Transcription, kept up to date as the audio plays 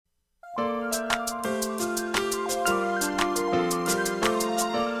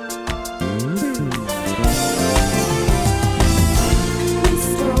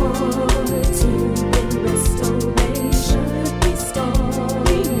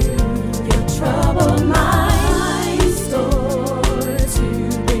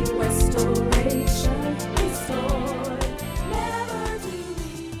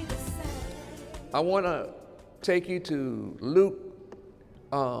want to take you to Luke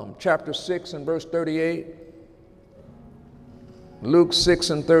chapter 6 and verse 38. Luke 6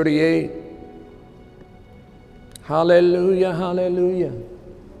 and 38. Hallelujah, hallelujah.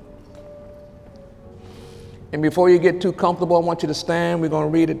 And before you get too comfortable, I want you to stand. We're going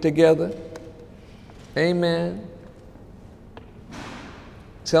to read it together. Amen.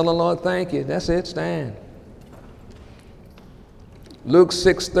 Tell the Lord thank you. That's it, stand. Luke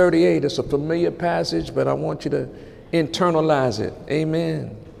 6:38. It's a familiar passage, but I want you to internalize it.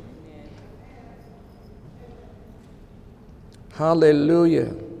 Amen.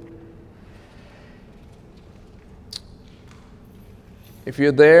 Hallelujah. If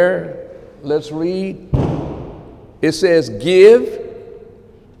you're there, let's read. It says, give,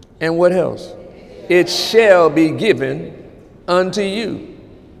 and what else? It shall be given unto you.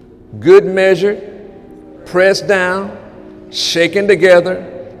 Good measure, pressed down, shaken together,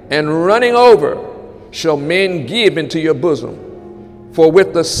 and running over, shall men give into your bosom. For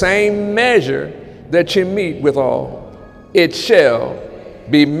with the same measure that you meet withal, it shall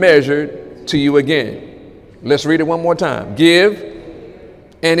be measured to you again. Let's read it one more time. Give,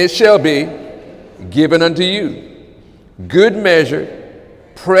 and it shall be given unto you. Good measure,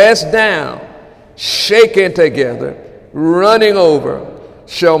 pressed down, shaken together, running over,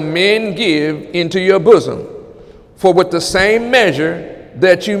 shall men give into your bosom. For with the same measure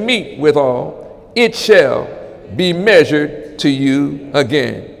that you meet withal, it shall be measured to you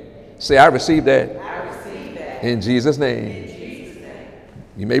again. Say, I receive that. I receive that. In Jesus' name. In Jesus' name.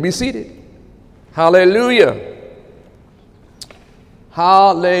 You may be seated. Hallelujah.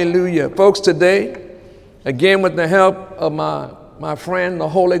 Hallelujah. Folks, today, again, with the help of my friend, the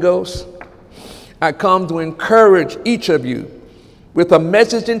Holy Ghost, I come to encourage each of you with a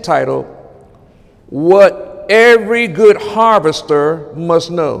message entitled, What Every Good Harvester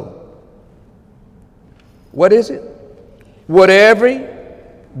Must Know. What is it? What every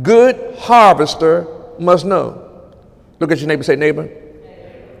good harvester must know. Look at your neighbor, say, neighbor,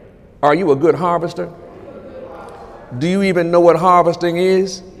 are you a good harvester? Do you even know what harvesting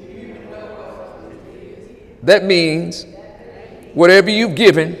is? That means whatever you've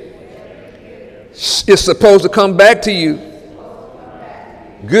given is supposed to come back to you.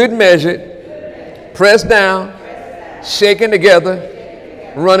 Good measured, pressed down, shaken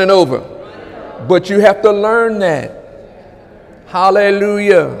together, running over. But you have to learn that.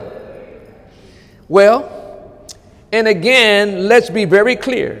 Hallelujah. Well, and again, let's be very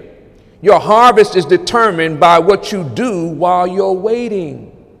clear. Your harvest is determined by what you do while you're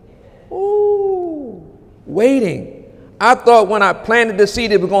waiting. Ooh, waiting. I thought when I planted the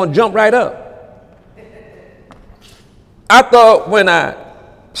seed, it was going to jump right up. I thought when I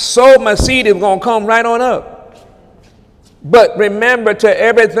sowed my seed, it was going to come right on up. But remember, to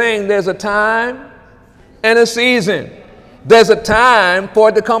everything, there's a time and a season. There's a time for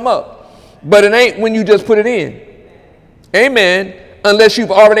it to come up. But it ain't when you just put it in. Amen. Unless you've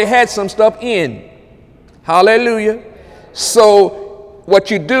already had some stuff in. Hallelujah. So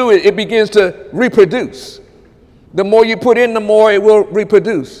what you do is it begins to reproduce. The more you put in, the more it will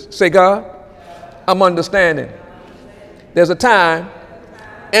reproduce. Say, God, I'm understanding. There's a time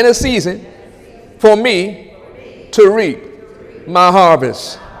and a season for me to reap my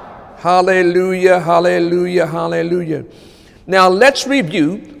harvest. Hallelujah, hallelujah, hallelujah. Now let's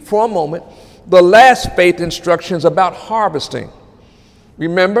review for a moment the last faith instructions about harvesting.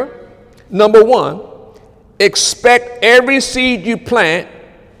 Remember, number one, expect every seed you plant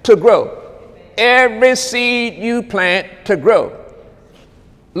to grow. Every seed you plant to grow.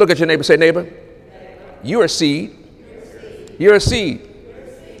 Look at your neighbor, say, neighbor, you're a seed. You're a seed.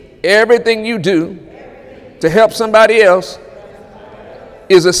 Everything you do to help somebody else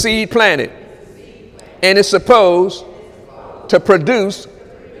is a seed planted. And it's supposed to produce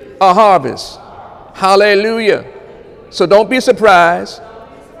a harvest. Hallelujah. So don't be surprised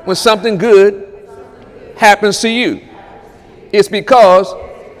when something good happens to you. It's because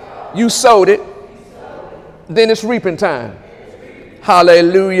you sowed it, then it's reaping time.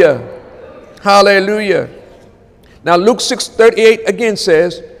 Hallelujah. Hallelujah. Now Luke 6:38 again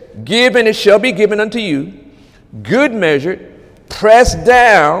says, give and it shall be given unto you, good measure, pressed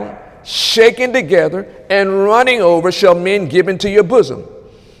down, shaken together, and running over shall men give into your bosom.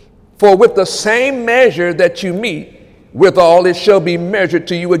 For with the same measure that you meet withal, it shall be measured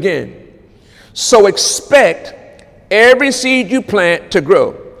to you again. So expect every seed you plant to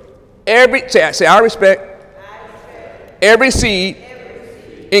grow. Say, I respect every seed,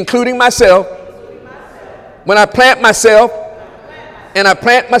 including myself. When I plant myself and I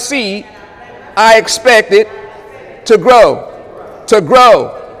plant my seed, I expect it to grow, to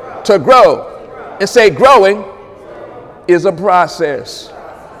grow, to grow, And say, growing is a process.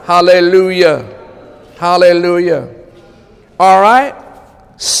 Hallelujah. Hallelujah. All right.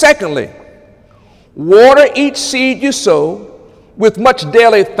 Secondly, water each seed you sow with much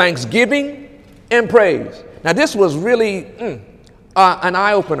daily thanksgiving and praise. Now, this was really an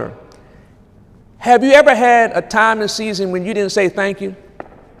eye-opener. Have you ever had a time and season when you didn't say thank you?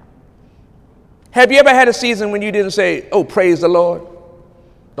 Have you ever had a season when you didn't say, oh, praise the Lord?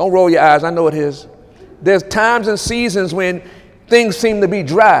 Don't roll your eyes. I know it is. There's times and seasons when things seem to be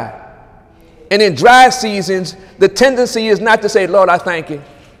dry. And in dry seasons, the tendency is not to say, Lord, I thank you.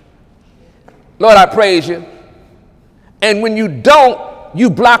 Lord, I praise you. And when you don't, you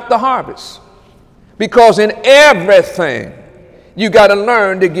block the harvest. Because in everything, you got to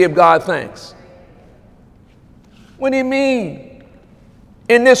learn to give God thanks. What do you mean?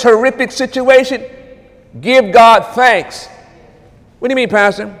 In this horrific situation, give God thanks. What do you mean,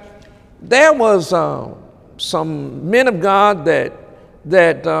 Pastor? There was some men of God that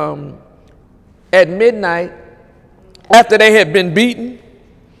at midnight, after they had been beaten,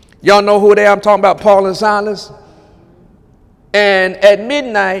 y'all know who they are, I'm talking about Paul and Silas. And at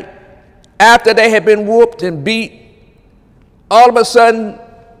midnight, after they had been whooped and beat, all of a sudden,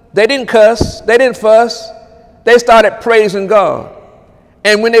 they didn't cuss, they didn't fuss, they started praising God.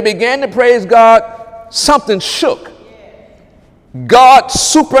 And when they began to praise God, something shook. God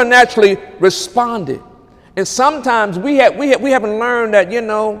supernaturally responded. And sometimes we haven't learned that,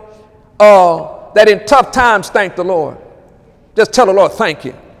 that in tough times, thank the Lord. Just tell the Lord, thank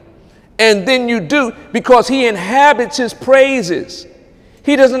you. And then you do, because he inhabits his praises.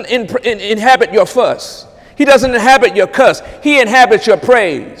 He doesn't inhabit your fuss. He doesn't inhabit your cuss. He inhabits your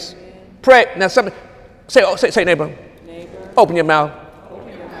praise. Pray. Now, somebody say neighbor. Open your mouth.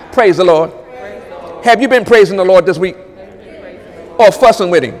 Praise the Lord. Have you been praising the Lord this week? Or fussing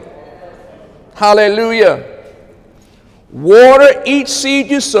with him? Hallelujah. Water each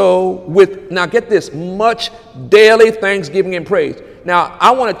seed you sow with, now get this, much daily thanksgiving and praise. Now,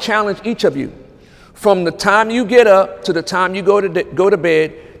 I want to challenge each of you, from the time you get up to the time you go to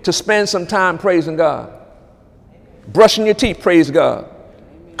bed, to spend some time praising God. Brushing your teeth, praise God.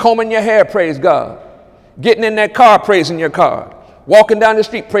 Combing your hair, praise God. Getting in that car, praising your car. Walking down the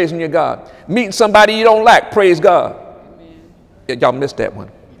street, praising your God. Meeting somebody you don't like, praise God. Y'all missed that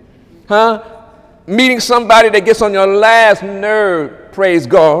one. Huh? Meeting somebody that gets on your last nerve, praise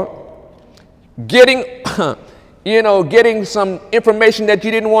God. Getting, getting some information that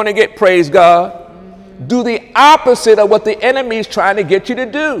you didn't want to get, praise God. Do the opposite of what the enemy is trying to get you to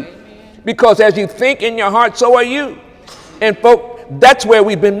do. Because as you think in your heart, so are you. And folks, that's where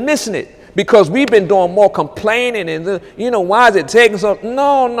we've been missing it. Because we've been doing more complaining and, why is it taking so?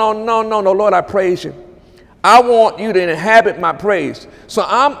 No, Lord, I praise you. I want you to inhabit my praise. So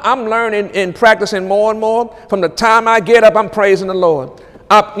I'm learning and practicing more and more. From the time I get up, I'm praising the Lord.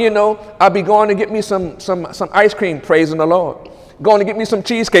 I'll be going to get me some ice cream, praising the Lord. Going to get me some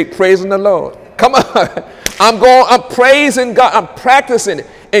cheesecake, praising the Lord. Come on. I'm praising God. I'm practicing it.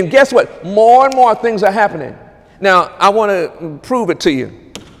 And guess what? More and more things are happening. Now, I want to prove it to you.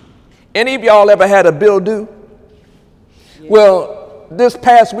 Any of y'all ever had a bill due? Yeah. Well, this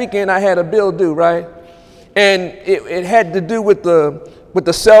past weekend I had a bill due, right? And it had to do with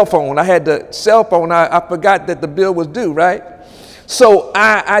the cell phone. I had the cell phone. I forgot that the bill was due, right? So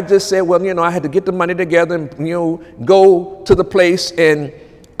I just said, well, I had to get the money together and, go to the place and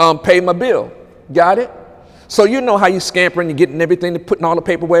pay my bill. Got it? So you know how you scampering, you're getting everything, putting all the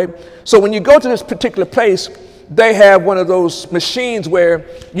paper away. So when you go to this particular place, they have one of those machines where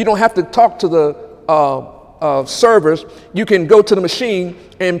you don't have to talk to the servers. You can go to the machine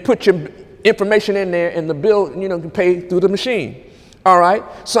and put your information in there, and the bill, can pay through the machine. All right.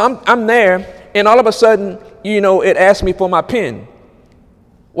 So I'm there, and all of a sudden, it asked me for my PIN.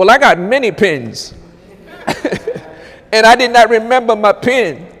 Well, I got many PINs, and I did not remember my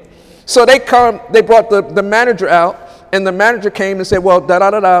PIN. So they brought the manager out. And the manager came and said, well,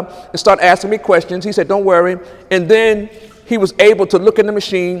 and started asking me questions. He said, don't worry. And then he was able to look in the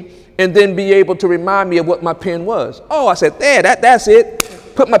machine and then be able to remind me of what my PIN was. Oh, I said, that's it.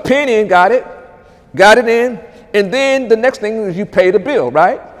 Put my PIN in, got it in. And then the next thing is you pay the bill,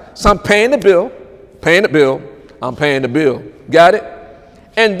 right? So I'm paying the bill, I'm paying the bill. Got it?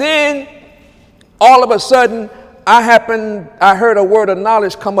 And then all of a sudden, I heard a word of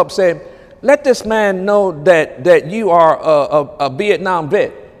knowledge come up saying, let this man know that you are a Vietnam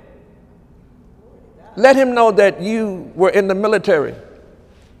vet. Let him know that you were in the military.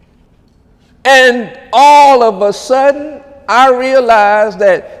 And all of a sudden, I realized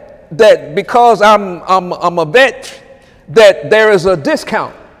that because I'm a vet, that there is a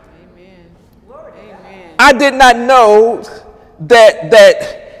discount. Amen. I did not know that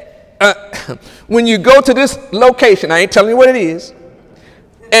when you go to this location, I ain't telling you what it is,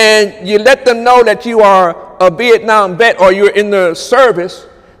 and you let them know that you are a Vietnam vet or you're in the service,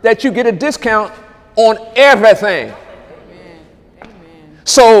 that you get a discount on everything. Amen.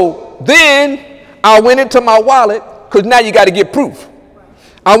 So then I went into my wallet, because now you got to get proof.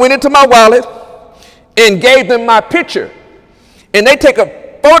 I went into my wallet and gave them my picture. And they take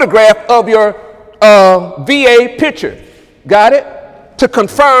a photograph of your VA picture. Got it? To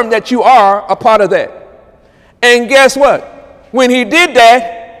confirm that you are a part of that. And guess what? When he did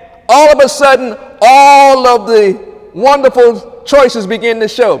that, all of a sudden, all of the wonderful choices begin to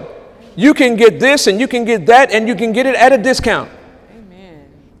show. You can get this and you can get that and you can get it at a discount. Amen.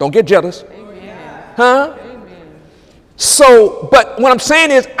 Don't get jealous. Amen. Huh? Amen. So, but what I'm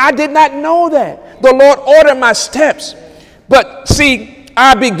saying is, I did not know that. The Lord ordered my steps. But see,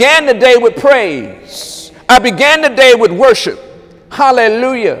 I began the day with praise. I began the day with worship.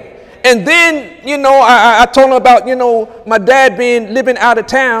 Hallelujah. And then, I told him about, my dad living out of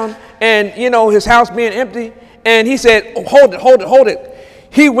town and, his house being empty. And he said, oh, hold it.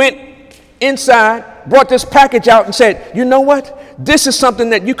 He went inside, brought this package out and said, you know what? This is something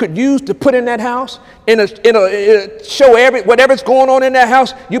that you could use to put in that house and show whatever's going on in that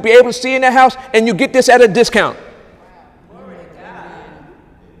house, you'll be able to see in that house, and you get this at a discount.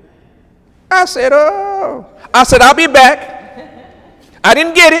 I said, I'll be back. I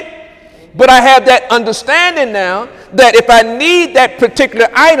didn't get it, but I have that understanding now that if I need that particular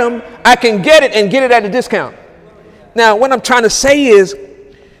item, I can get it and get it at a discount. Now, what I'm trying to say is,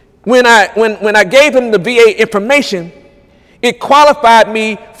 when I gave him the VA information, it qualified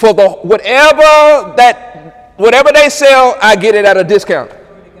me for whatever they sell, I get it at a discount.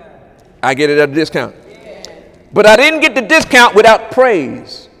 I get it at a discount. But I didn't get the discount without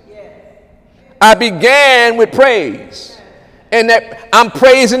praise. I began with praise. And that I'm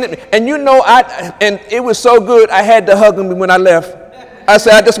praising it. And and it was so good, I had to hug him when I left. I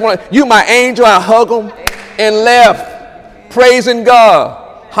said, I just want you, my angel. I hug him and left, praising God.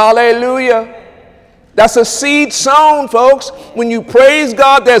 Hallelujah. That's a seed sown, folks. When you praise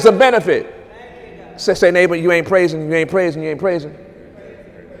God, there's a benefit. Say, neighbor, you ain't praising, you ain't praising, you ain't praising.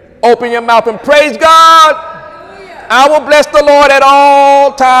 Open your mouth and praise God. I will bless the Lord at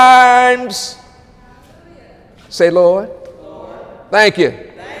all times. Say, Lord, thank you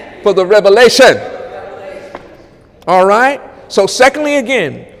for the revelation. All right. So secondly,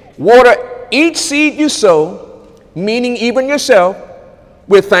 again, water each seed you sow, meaning even yourself,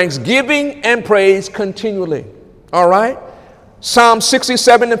 with thanksgiving and praise continually. All right. Psalm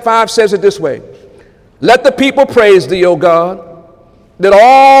 67:5 says it this way. Let the people praise thee, O God. Let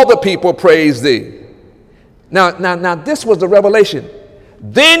all the people praise thee. Now this was the revelation.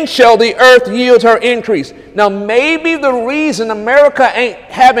 Then shall the earth yield her increase. Now, maybe the reason America ain't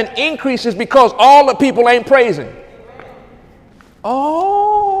having increase is because all the people ain't praising.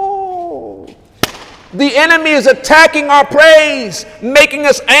 Oh, the enemy is attacking our praise, making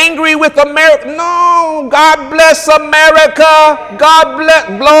us angry with America. No, God bless America. God bless,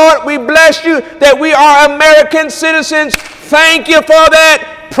 Lord, we bless you that we are American citizens. Thank you for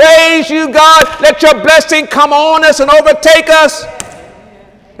that. Praise you, God. Let your blessing come on us and overtake us.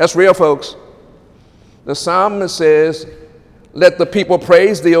 That's real, folks. The psalmist says, let the people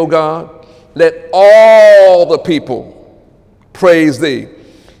praise thee, O God. Let all the people praise thee.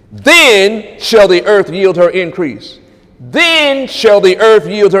 Then shall the earth yield her increase. Then shall the earth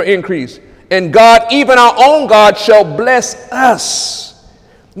yield her increase. And God, even our own God, shall bless us.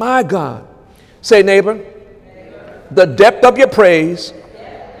 My God. Say, neighbor, the depth of your praise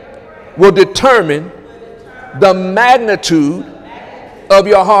will determine the magnitude of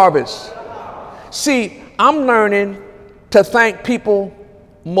your harvest. See, I'm learning to thank people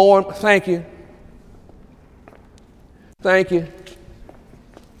more. Thank you. Thank you.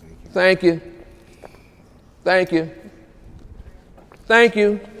 Thank you. Thank you. Thank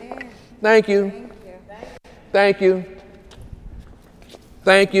you. Thank you. Thank you.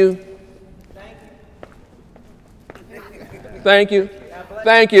 Thank you. Thank you.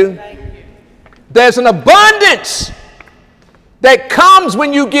 Thank you. There's an abundance that comes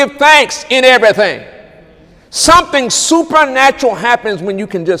when you give thanks in everything. Something supernatural happens when you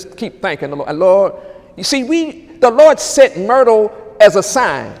can just keep thanking the Lord. Lord, you see, the Lord set myrtle as a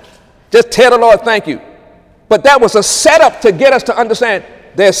sign. Just tell the Lord thank you. But that was a setup to get us to understand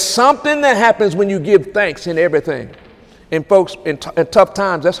there's something that happens when you give thanks in everything. And folks, in tough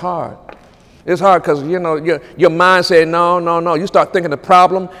times, that's hard. It's hard because, your mind says, no. You start thinking the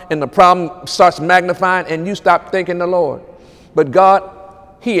problem, and the problem starts magnifying, and you stop thinking the Lord. But God,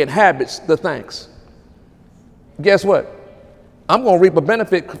 He inhabits the thanks. guess what? I'm going to reap a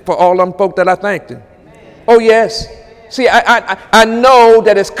benefit for all them folk that I thanked him. Oh, yes. See, I know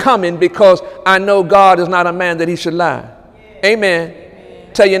that it's coming because I know God is not a man that he should lie.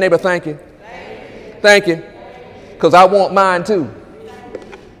 Amen. Tell your neighbor, thank you. Thank you. Because I want mine too.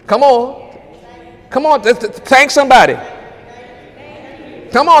 Come on. Come on. Thank somebody.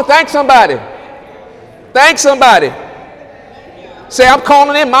 Come on. Thank somebody. Thank somebody. Say, I'm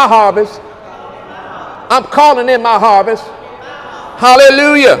calling in my harvest. I'm calling in my harvest.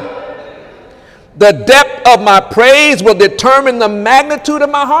 Hallelujah. The depth of my praise will determine the magnitude of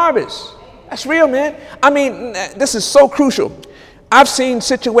my harvest. That's real, man. I mean, this is so crucial. I've seen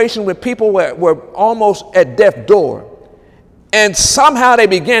situations where people were almost at death's door, and somehow they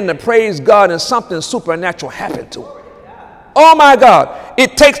began to praise God and something supernatural happened to them. Oh my God.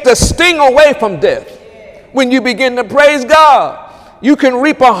 It takes the sting away from death. When you begin to praise God, you can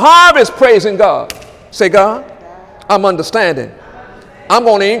reap a harvest praising God. Say, God, I'm understanding. I'm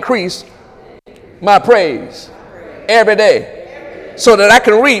going to increase my praise every day so that I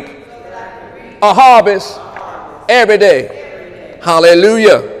can reap a harvest every day.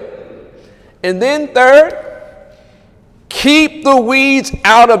 Hallelujah. And then third, keep the weeds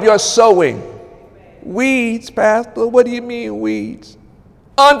out of your sowing. Weeds, Pastor, what do you mean weeds?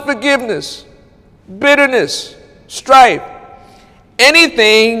 Unforgiveness, bitterness, strife,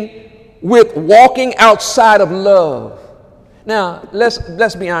 anything with walking outside of love. Now,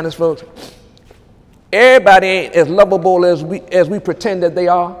 let's be honest, folks. Everybody ain't as lovable as we pretend that they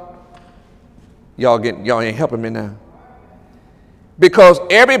are. Y'all ain't helping me now. Because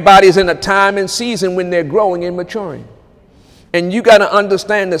everybody's in a time and season when they're growing and maturing. And you got to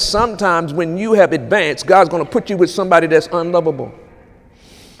understand that sometimes when you have advanced, God's going to put you with somebody that's unlovable.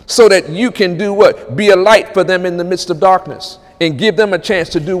 So that you can do what? Be a light for them in the midst of darkness. And give them a chance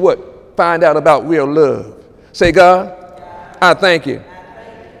to do what? Find out about real love. Say, God, I thank you.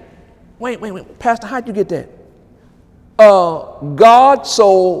 Wait. Pastor, how'd you get that? God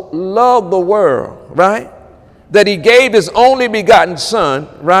so loved the world, right? That he gave his only begotten son,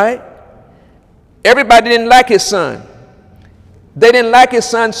 right? Everybody didn't like his son. They didn't like his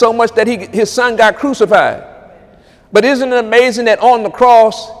son so much that his son got crucified. But isn't it amazing that on the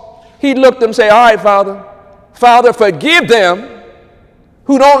cross, he looked at them and said, all right, Father, forgive them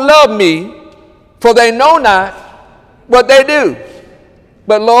who don't love me, for they know not what they do.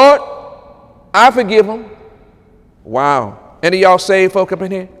 But Lord, I forgive them. Wow. Any of y'all saved folk up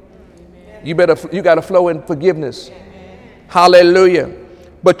in here? Amen. You got to flow in forgiveness. Amen. Hallelujah.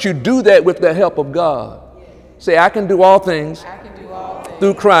 But you do that with the help of God. Yes. Say, I can do all things,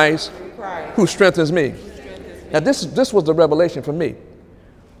 through Christ, who strengthens me. Now this was the revelation for me.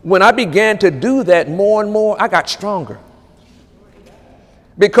 When I began to do that more and more, I got stronger.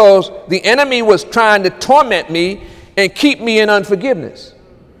 Because the enemy was trying to torment me and keep me in unforgiveness.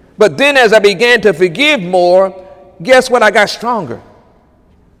 But then as I began to forgive more, guess what? I got stronger.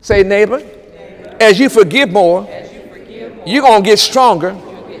 Say, neighbor, as you forgive more, you're going to get stronger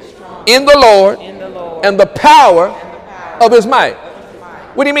in the Lord and the power of his might.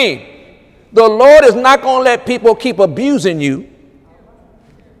 What do you mean? The Lord is not going to let people keep abusing you.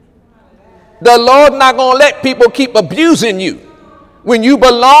 The Lord not going to let people keep abusing you. When you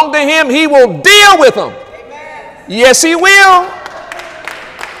belong to him, he will deal with them. Yes, he will.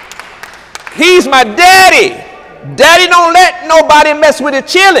 He's my daddy. Daddy don't let nobody mess with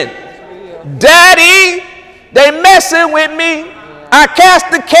his children. Daddy, they messing with me. I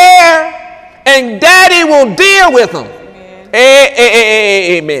cast the care, and daddy will deal with them.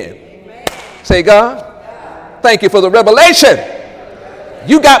 Amen. Say, God, thank you for the revelation.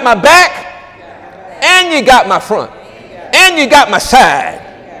 You got my back, and you got my front, and you got my side.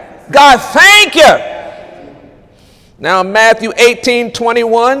 God, thank you. Now, Matthew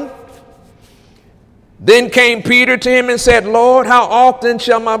 18:21. Then came Peter to him and said, Lord, how often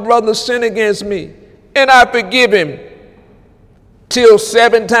shall my brother sin against me, and I forgive him? Till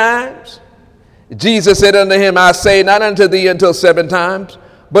 7 times? Jesus said unto him, I say not unto thee until 7 times,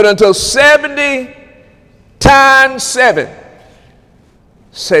 but until 70 times 7.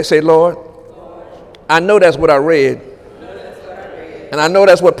 Say, Lord, I know that's what I read. And I know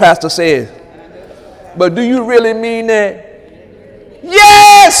that's what Pastor said. But do you really mean that?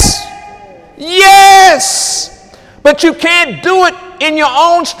 Yes! Yes! But you can't do it in your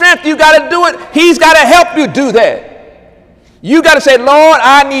own strength. You got to do it. He's got to help you do that. You got to say, Lord,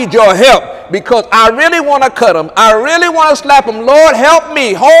 I need your help because I really want to cut them. I really want to slap them. Lord, help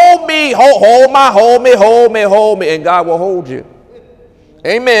me. Hold me. Hold me. And God will hold you.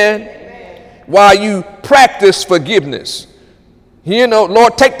 Amen. While you practice forgiveness. You know,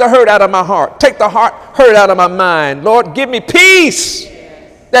 Lord, take the hurt out of my heart. Take the hurt out of my mind. Lord, give me peace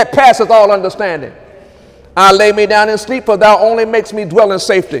that passeth all understanding. I lay me down and sleep, for thou only makes me dwell in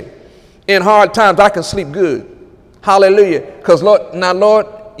safety. In hard times, I can sleep good. Hallelujah. Because, Lord,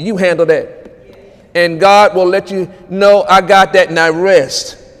 you handle that. And God will let you know, I got that, and I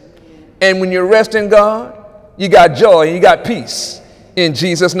rest. And when you rest in God, you got joy and you got peace in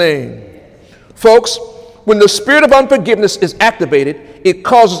Jesus' name. Folks, when the spirit of unforgiveness is activated, it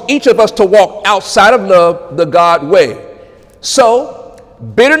causes each of us to walk outside of love the God way. So,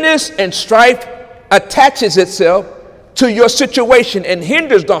 bitterness and strife attaches itself to your situation and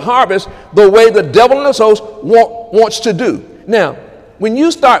hinders the harvest the way the devil and his host wants to do. Now, when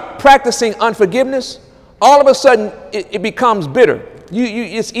you start practicing unforgiveness, all of a sudden it becomes bitter.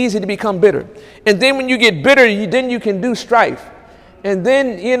 It's easy to become bitter. And then when you get bitter, then you can do strife. And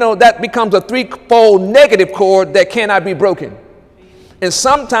then, that becomes a threefold negative cord that cannot be broken. And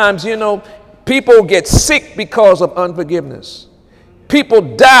sometimes, people get sick because of unforgiveness.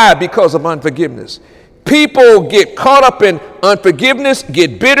 People die because of unforgiveness. People get caught up in unforgiveness,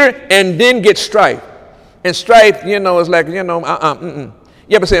 get bitter, and then get strife. And strife, is like, You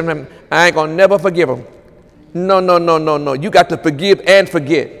ever say, I ain't gonna never forgive them. No. You got to forgive and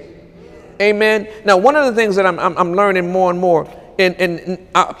forget. Amen. Now, one of the things that I'm learning more and more, and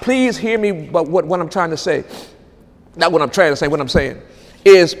please hear me, but what I'm trying to say, not what I'm trying to say, what I'm saying,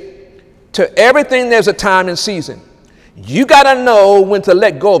 is to everything there's a time and season. You got to know when to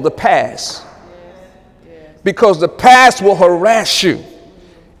let go of the past. Because the past will harass you.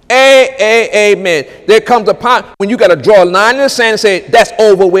 Amen. There comes a point when you got to draw a line in the sand and say, that's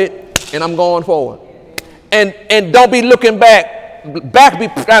over with, and I'm going forward. And don't be looking back. Back be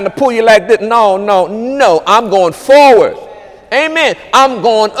trying to pull you like this. No. I'm going forward. Amen. I'm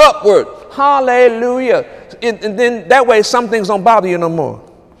going upward. Hallelujah. And then that way some things don't bother you no more.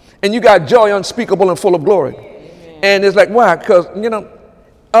 And you got joy unspeakable and full of glory. Amen. And it's like, why? Because,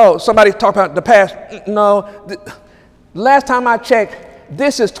 somebody talk about the past. No. Last time I checked,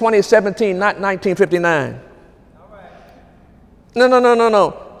 this is 2017, not 1959. All right.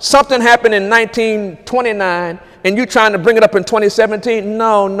 No. Something happened in 1929, and you trying to bring it up in 2017?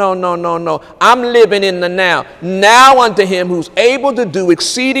 No. I'm living in the now. Now unto him who's able to do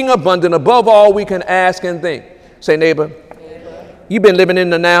exceeding abundant above all we can ask and think. Say, neighbor, you been living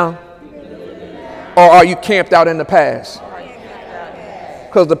in the now? Or are you camped out in the past?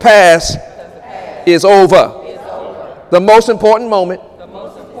 Because the past is over. The most important moment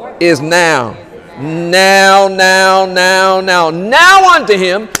is now. Now unto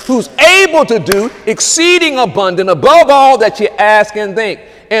him who's able to do exceeding abundant above all that you ask and think.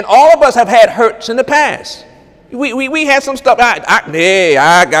 And all of us have had hurts in the past. We had some stuff.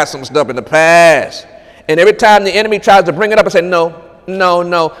 I got some stuff in the past. And every time the enemy tries to bring it up, I say, no.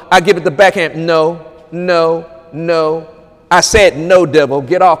 I give it the backhand. No. I said, no, devil,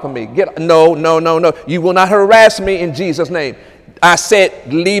 get off of me. No. You will not harass me in Jesus' name. I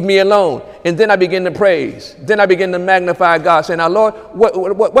said, leave me alone. And then I begin to praise. Then I begin to magnify God, saying, now, Lord,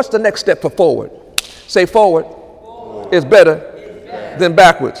 what's the next step for forward? Say forward is better than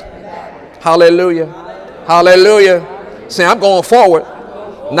backwards. Hallelujah. Say, I'm going forward,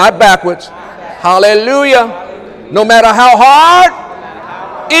 not backwards. Hallelujah. No matter how hard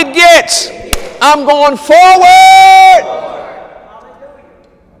it gets, I'm going forward.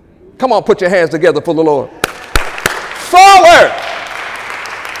 Come on, put your hands together for the Lord. Forward.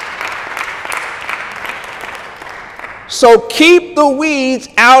 So keep the weeds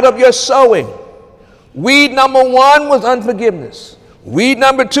out of your sowing. Weed number 1 was unforgiveness. Weed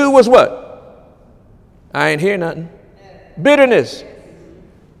number 2 was what? I ain't hear nothing. Bitterness.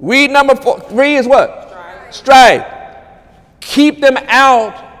 Weed number 3 is what? Strife. Keep them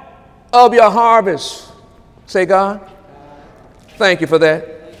out of your harvest. Say, God, thank you for that.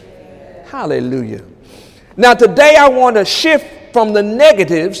 Hallelujah. Now today I want to shift from the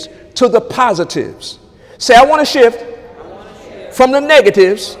negatives to the positives. Say, I want to shift from the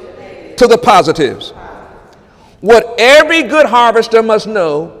negatives to the positives. What every good harvester must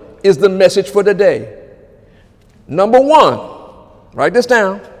know is the message for today. Number 1, write this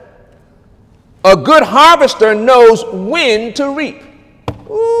down. A good harvester knows when to reap.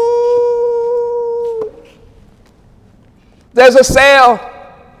 Ooh. There's a sale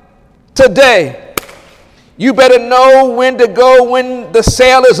today. You better know when to go when the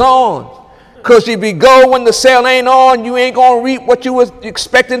sale is on. Because if you go when the sale ain't on, you ain't going to reap what you was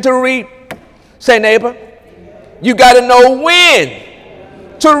expecting to reap. Say, neighbor, you got to know when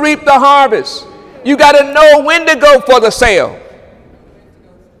to reap the harvest. You got to know when to go for the sale.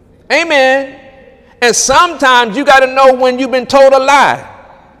 Amen. And sometimes you got to know when you've been told a lie.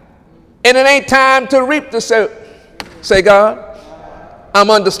 And it ain't time to reap the say, God, I'm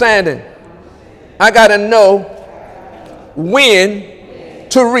understanding. I got to know when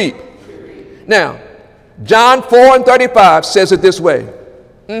to reap. Now, John 4:35 says it this way.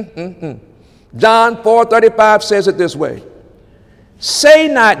 John 4:35 says it this way. Say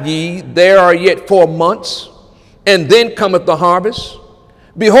not ye, there are yet 4 months, and then cometh the harvest.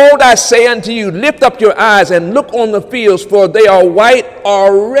 Behold, I say unto you, lift up your eyes and look on the fields, for they are white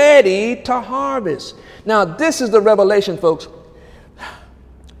already to harvest. Now, this is the revelation, folks.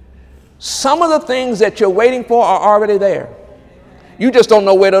 Some of the things that you're waiting for are already there. You just don't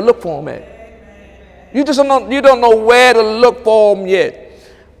know where to look for them at. You don't know where to look for them yet.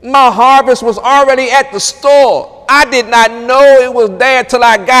 My harvest was already at the store. I did not know it was there till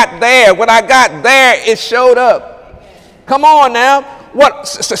I got there. When I got there, it showed up. Come on now. What?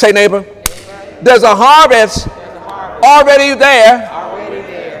 Say, neighbor. There's a harvest already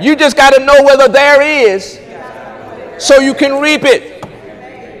there. You just got to know where the there is so you can reap it.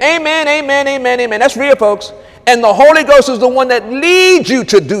 Amen, amen, amen, amen. That's real, folks. And the Holy Ghost is the one that leads you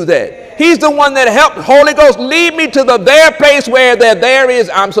to do that. He's the one that helped. Holy Ghost, lead me to the there place where there is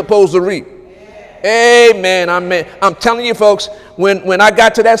I'm supposed to reap. Amen, amen. I'm telling you, folks, when I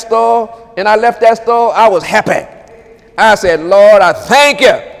got to that store and I left that store, I was happy. I said, Lord, I thank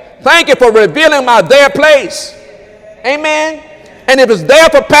you. Thank you for revealing my there place. Amen. And if it's there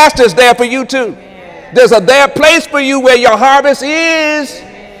for pastors, it's there for you too. There's a there place for you where your harvest is.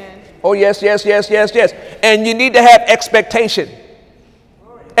 Oh, yes, yes, yes, yes, yes. And you need to have expectation.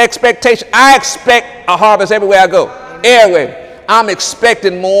 Expectation. I expect a harvest everywhere I go. Everywhere. I'm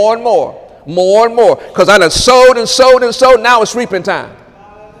expecting more and more. More and more. Because I done sowed and sowed and sowed. Now it's reaping time.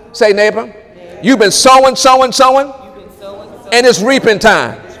 Say, neighbor, you've been sowing, sowing, sowing. And it's reaping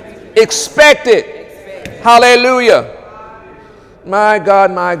time. Expect it. Hallelujah. My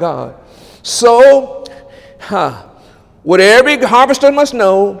God, my God. So, what every harvester must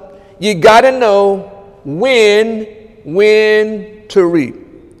know, you got to know when to reap.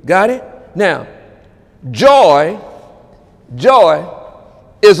 Got it? Now, joy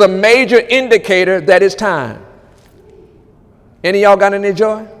is a major indicator that it's time. Any of y'all got any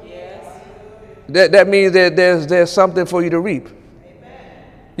joy? Yes. That means that there's something for you to reap. Amen.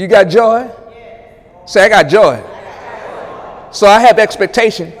 You got joy? Yes. Say, I got joy. So I have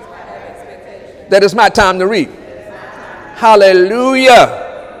expectation that it's my time to reap. Hallelujah.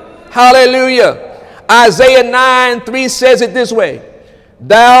 Hallelujah. Isaiah 9:3 says it this way.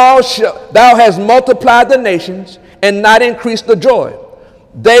 Thou hast multiplied the nations and not increased the joy.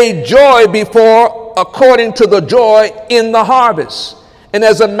 They joy before according to the joy in the harvest. And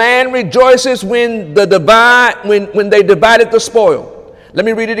as a man rejoices when they divided the spoil. Let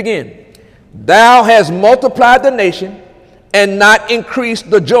me read it again. Thou hast multiplied the nation and not increased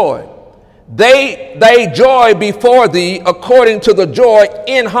the joy. They joy before thee according to the joy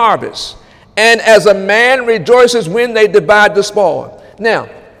in harvest. And as a man rejoices when they divide the spoil. Now,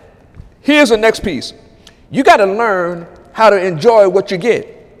 here's the next piece. You got to learn how to enjoy what you get.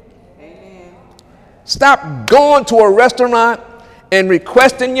 Amen. Stop going to a restaurant and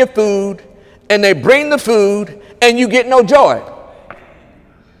requesting your food, and they bring the food, and you get no joy.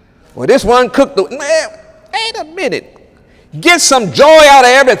 Well, this one cooked wait a minute. Get some joy out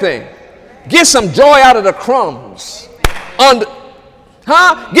of everything. Get some joy out of the crumbs.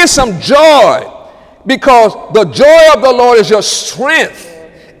 Get some joy. Because the joy of the Lord is your strength.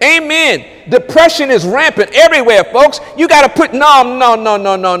 Amen. Depression is rampant everywhere, folks. You got to put,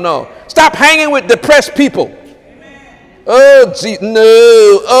 no. Stop hanging with depressed people. Oh, gee, no.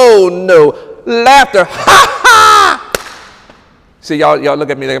 Oh, no. Laughter. Ha, ha. See, y'all look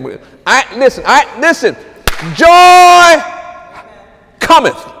at me. Listen. Joy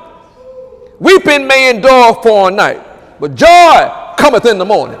cometh. Weeping may endure for a night, but joy cometh in the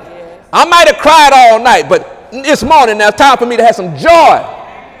morning. I might have cried all night, but it's morning now. It's time for me to have some joy.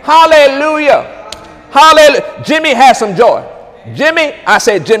 Hallelujah. Hallelujah. Jimmy has some joy. I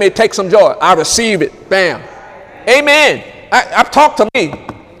said, Jimmy, take some joy. I receive it. Bam. Amen. I've talked to me.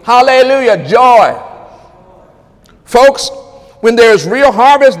 Hallelujah. Joy. Folks, when there's real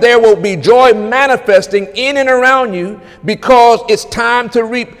harvest, there will be joy manifesting in and around you because it's time to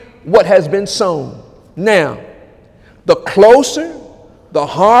reap what has been sown. Now, the closer the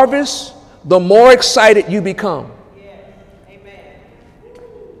harvest, the more excited you become. Amen.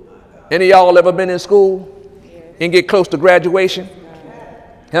 Any of y'all ever been in school and get close to graduation?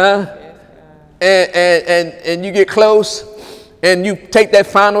 Huh? And you get close and you take that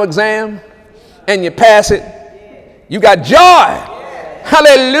final exam and you pass it. You got joy.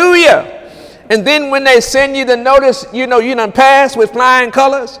 Hallelujah. And then when they send you the notice, you done passed with flying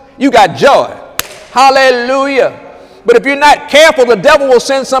colors, you got joy. Hallelujah. But if you're not careful, the devil will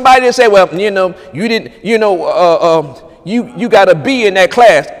send somebody to say, well, you didn't, you got a B in that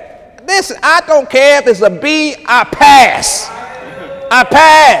class. Listen, I don't care if it's a B, I pass. I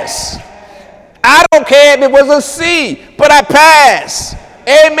pass. I don't care if it was a C, but I pass.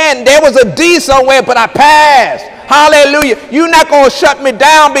 Amen. There was a D somewhere, but I passed. Hallelujah. You're not going to shut me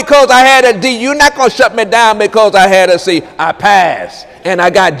down because I had a D. You're not going to shut me down because I had a C. I passed. And I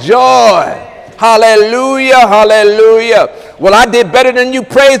got joy. Hallelujah. Hallelujah. Well, I did better than you.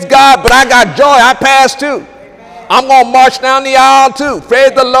 Praise God. But I got joy. I passed too. I'm going to march down the aisle too.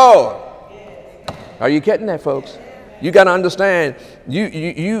 Praise the Lord. Are you getting that, folks? You got to understand.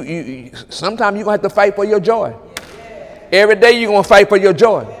 You sometimes you're going to have to fight for your joy. Every day you're going to fight for your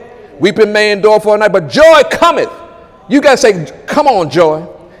joy. Weeping may endure for a night, but joy cometh. You got to say, come on, joy.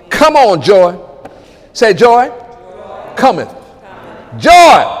 Come on, joy. Say, joy cometh.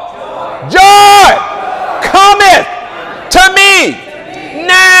 Joy. Joy cometh to me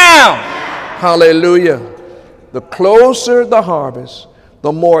now. Hallelujah. The closer the harvest,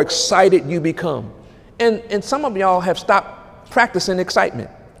 the more excited you become. And some of y'all have stopped practicing excitement.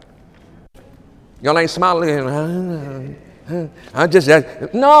 Y'all ain't smiling.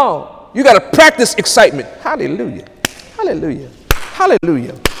 No, you got to practice excitement. Hallelujah. Hallelujah.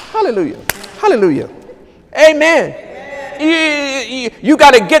 Hallelujah. Hallelujah. Hallelujah. Amen. You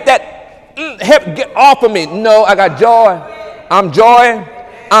got to get that, get off of me. No, I got joy. I'm joy.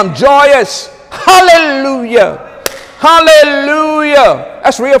 I'm joyous. Hallelujah. Hallelujah.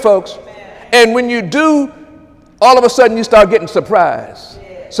 That's real, folks. And when you do, all of a sudden you start getting surprised.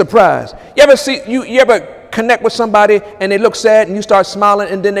 Surprise. You ever connect with somebody and they look sad and you start smiling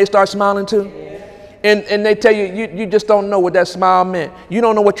and then they start smiling too? And they tell you just don't know what that smile meant. You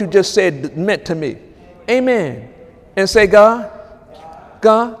don't know what you just said meant to me. Amen. And say, God,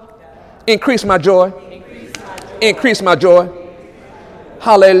 increase my joy. Increase my joy.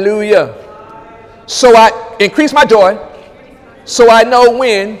 Hallelujah. So I increase my joy so I know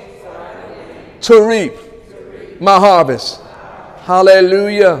when to reap my harvest.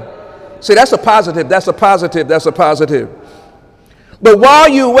 Hallelujah. See, that's a positive. That's a positive. That's a positive. But while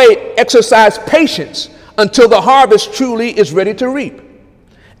you wait, exercise patience until the harvest truly is ready to reap.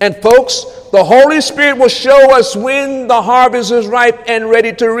 And folks, the Holy Spirit will show us when the harvest is ripe and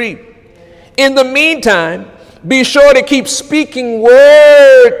ready to reap. In the meantime, be sure to keep speaking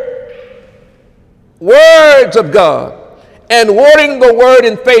words of God and wording the word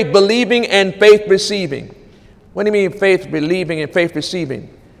in faith, believing and faith receiving. What do you mean faith believing and faith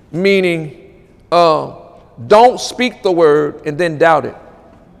receiving? Meaning, don't speak the word and then doubt it.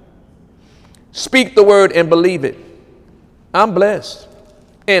 Speak the word and believe it. I'm blessed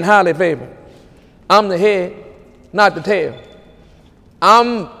and highly favored. I'm the head, not the tail.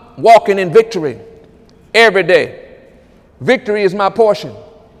 I'm walking in victory every day. Victory is my portion.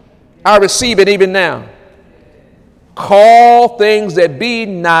 I receive it even now. Call things that be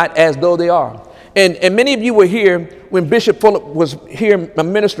not as though they are. And many of you were here when Bishop Fuller was here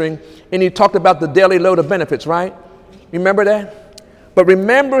ministering, and he talked about the daily load of benefits, right? Remember that? But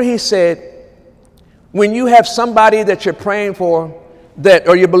remember, he said, when you have somebody that you're praying for,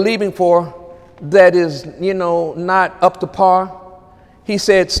 or you're believing for, that is, not up to par, he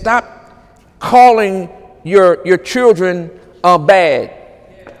said, stop calling your children bad.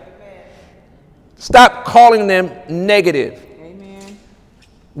 Stop calling them negative. Amen.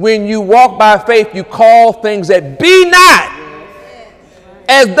 When you walk by faith, you call things that be not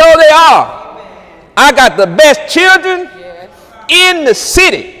as though they are. I got the best children in the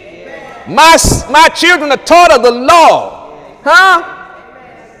city. My children are taught of the law. Huh?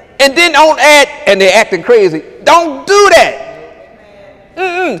 And then don't add, and they're acting crazy. Don't do that.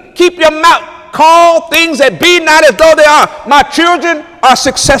 Keep your mouth. Call things that be not as though they are. My children are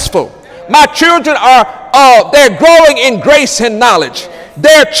successful. My children they're growing in grace and knowledge.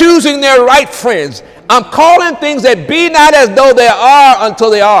 They're choosing their right friends. I'm calling things that be not as though they are until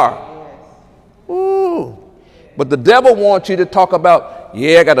they are. Ooh. But the devil wants you to talk about,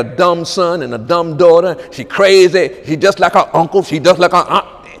 I got a dumb son and a dumb daughter. She crazy. She just like her uncle. She just like her aunt.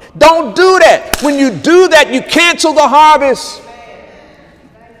 Don't do that. When you do that, you cancel the harvest.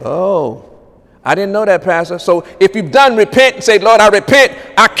 Oh. I didn't know that, Pastor. So if you've done repent and say, Lord, I repent,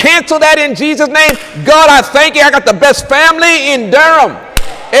 I cancel that in Jesus' name. God, I thank you. I got the best family in Durham.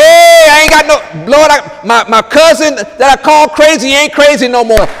 Hey, I ain't got no, Lord, my cousin that I call crazy ain't crazy no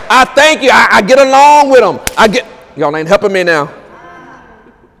more. I thank you. I get along with him. Y'all ain't helping me now.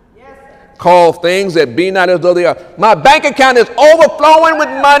 Call things that be not as though they are. My bank account is overflowing with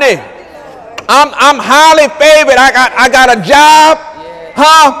money. I'm highly favored. I got a job.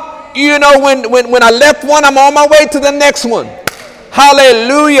 Huh? You know, when I left one, I'm on my way to the next one.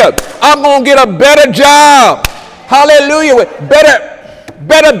 Hallelujah. I'm going to get a better job. Hallelujah. With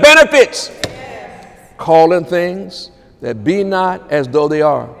better benefits. Calling things that be not as though they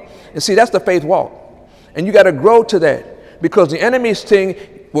are. And see, that's the faith walk. And you got to grow to that, because the enemy's thing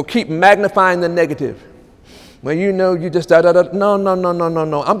will keep magnifying the negative. Well, you know, you just No.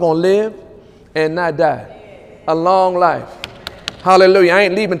 I'm going to live and not die. A long life. Hallelujah. I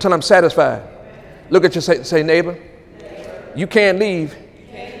ain't leaving until I'm satisfied. Look at you, say neighbor. You can't leave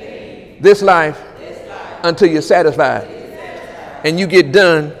this life until you're satisfied. And you get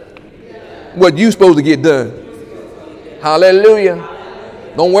done what you're supposed to get done. Hallelujah.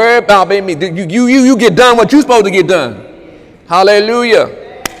 Don't worry about me. You get done what you're supposed to get done.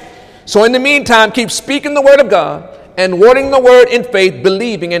 Hallelujah. So in the meantime, keep speaking the word of God and wording the word in faith,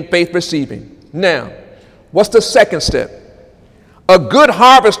 believing, and faith receiving. Now, what's the second step? A good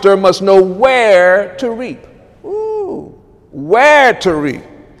harvester must know where to reap. Ooh, where to reap.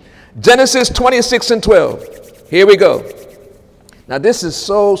 Genesis 26:12. Here we go. Now this is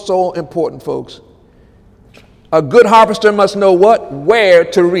so important, folks. A good harvester must know what? Where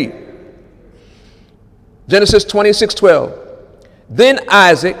to reap. Genesis 26:12. Then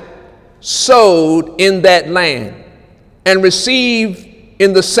Isaac sowed in that land and received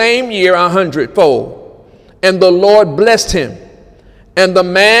in the same year 100-fold. And the Lord blessed him. And the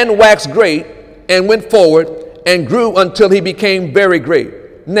man waxed great and went forward and grew until he became very great.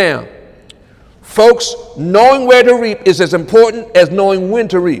 Now, folks, knowing where to reap is as important as knowing when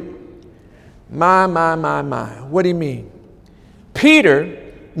to reap. My. What do you mean? Peter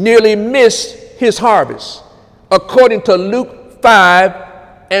nearly missed his harvest, according to Luke 5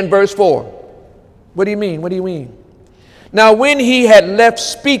 and verse 4. What do you mean? What do you mean? Now, when he had left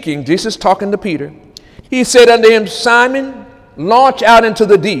speaking, Jesus talking to Peter, he said unto him, Simon, launch out into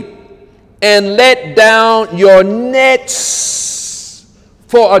the deep and let down your nets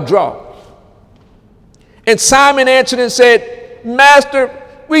for a draught. And Simon answered and said, Master,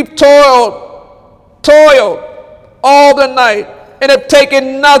 we've toiled all the night and have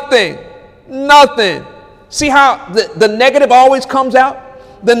taken nothing. See how the negative always comes out?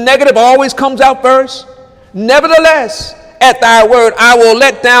 The negative always comes out first. Nevertheless, at thy word, I will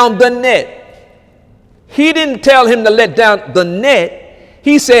let down the net. He didn't tell him to let down the net.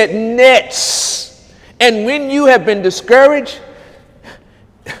 He said nets. And when you have been discouraged,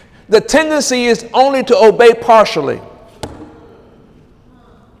 the tendency is only to obey partially.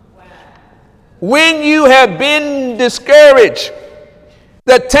 When you have been discouraged,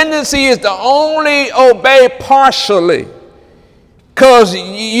 the tendency is to only obey partially, because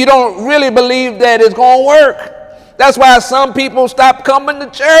you don't really believe that it's going to work. That's why some people stop coming to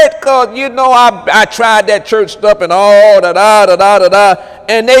church, because, you know, I tried that church stuff and all da.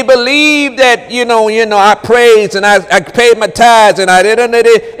 And they believe that, you know, I praised and I paid my tithes and I did.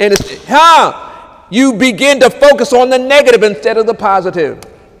 And it's, you begin to focus on the negative instead of the positive.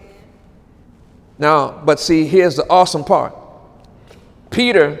 Now, but see, here's the awesome part.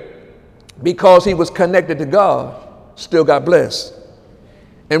 Peter, because he was connected to God, still got blessed.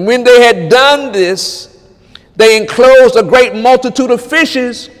 And when they had done this, they enclosed a great multitude of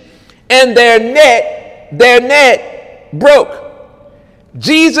fishes, and their net broke.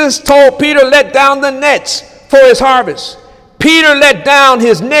 Jesus told Peter, let down the nets for his harvest. Peter let down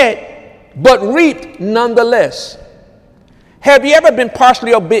his net, but reaped nonetheless. Have you ever been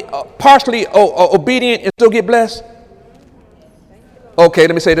partially obedient and still get blessed? Okay,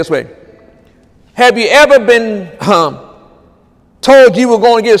 let me say it this way. Have you ever been told you were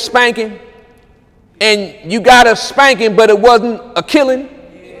going to get a spanking, and you got a spanking, but it wasn't a killing?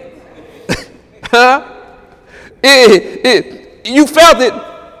 Huh? You felt it,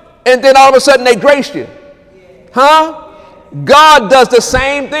 and then all of a sudden they graced you. Huh? God does the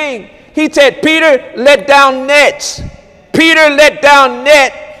same thing. He said, Peter, let down nets. Peter let down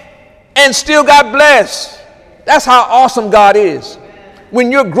net and still got blessed. That's how awesome God is.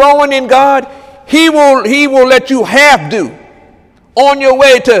 When you're growing in God, He will let you half do on your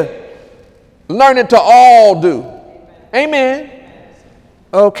way to learning to all do. Amen.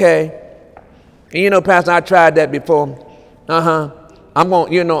 Okay. And you know, Pastor, I tried that before. I'm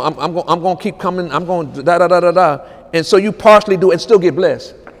going, you know, I'm going to keep coming. I'm going da. And so you partially do and still get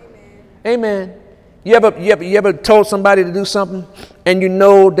blessed. Amen. You ever told somebody to do something and you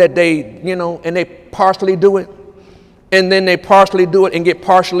know that they, you know, and they partially do it, and then they partially do it and get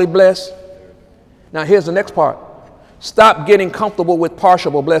partially blessed? Now here's the next part. Stop getting comfortable with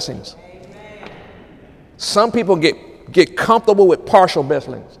partial blessings. Some people get comfortable with partial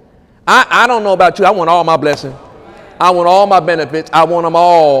blessings. I don't know about you. I want all my blessings. I want all my benefits. I want them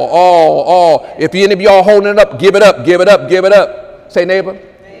all. If any of y'all holding it up, give it up, give it up, give it up. Say, neighbor,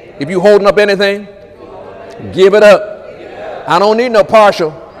 if you holding up anything, give it up. I don't need no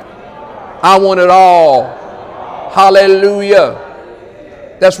partial. I want it all. Hallelujah.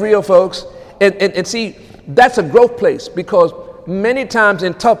 That's real, folks. And see, that's a growth place, because many times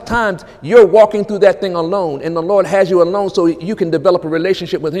in tough times, you're walking through that thing alone, and the Lord has you alone so you can develop a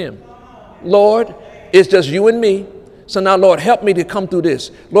relationship with him. Lord, it's just you and me. So now, Lord, help me to come through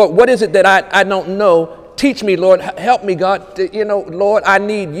this. Lord, what is it that I don't know? Teach me, Lord. Help me, God. Lord, I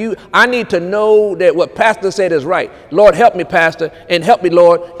need you. I need to know that what Pastor said is right. Lord, help me, Pastor, and help me,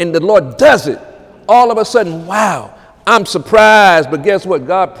 Lord. And the Lord does it. All of a sudden, wow, I'm surprised. But guess what?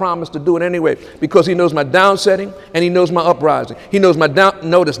 God promised to do it anyway, because he knows my down setting and he knows my uprising. He knows my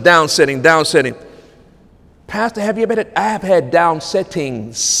down setting. Pastor, have you ever had? I have had down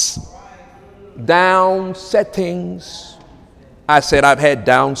settings. Down settings. I said I've had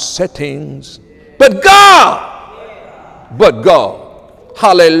down settings. But God.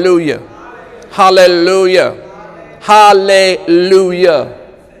 Hallelujah. Hallelujah. Hallelujah.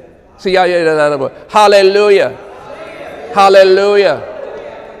 See, y'all hear that? Hallelujah.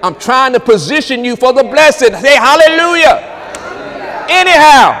 Hallelujah. I'm trying to position you for the blessing. Say hallelujah.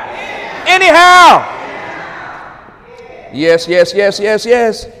 Anyhow. Yes.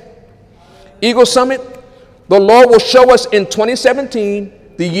 Eagle Summit, the Lord will show us in 2017,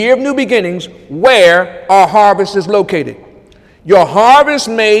 the year of new beginnings, where our harvest is located. Your harvest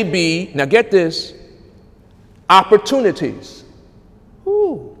may be, now get this, opportunities.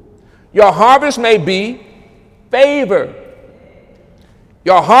 Ooh. Your harvest may be favor.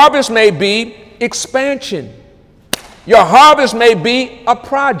 Your harvest may be expansion. Your harvest may be a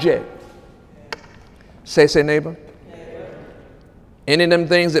project. Say, neighbor. Any of them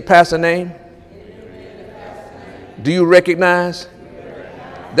things that Pastor named? Do you recognize?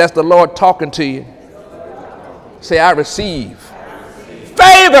 That's the Lord talking to you. Say, I receive.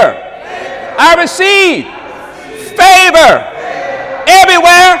 Favor. I receive. Favor.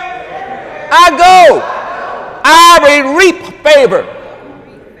 Everywhere I go, I reap favor.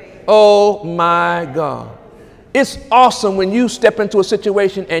 Oh my God. It's awesome when you step into a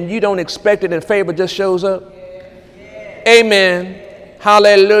situation and you don't expect it and favor just shows up. Amen.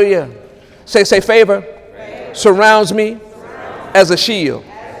 Hallelujah. Say favor surrounds me as a shield.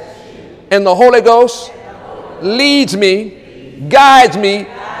 And the Holy Ghost leads me, guides me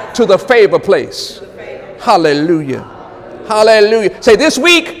to the favor place. Hallelujah. Hallelujah. Say this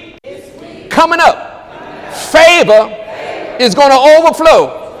week, coming up, favor is going to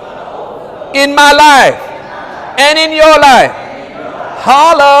overflow in my life and in your life.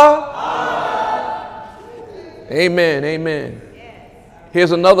 Holla. Amen.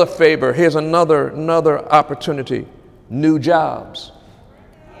 Here's another favor. Here's another opportunity. New jobs.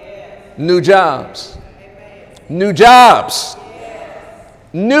 New jobs. New jobs.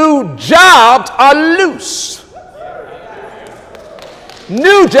 New jobs are loose.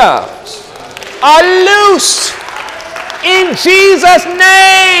 New jobs are loose in Jesus'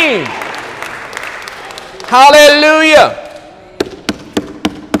 name. Hallelujah.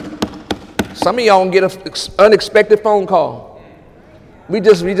 Some of y'all get an unexpected phone call. We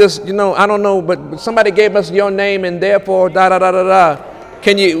just, I don't know, but somebody gave us your name and therefore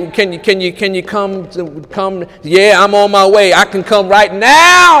Can you come? Yeah, I'm on my way. I can come right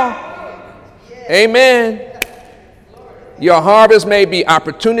now. Amen. Your harvest may be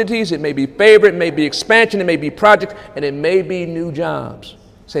opportunities, it may be favor, it may be expansion, it may be projects, and it may be new jobs.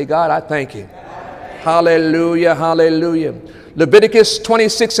 Say, God, I thank you. Hallelujah, hallelujah. Leviticus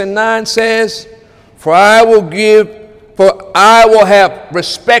 26:9 says, For I will have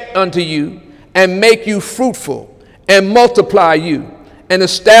respect unto you and make you fruitful and multiply you and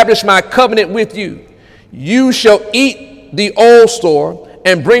establish my covenant with you. You shall eat the old store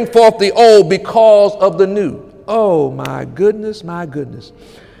and bring forth the old because of the new. Oh, my goodness, my goodness.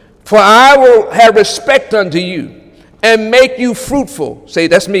 For I will have respect unto you and make you fruitful. Say,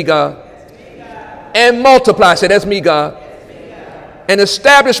 that's me, God. And multiply. Say, that's me, God. And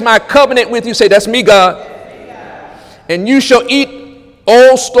establish my covenant with you. Say, that's me, God. And you shall eat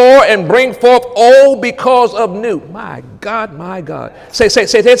old store and bring forth old because of new. My God, my God. Say,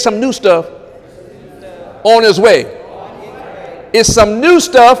 there's some new stuff on its way. It's some new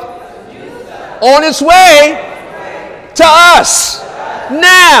stuff on its way to us.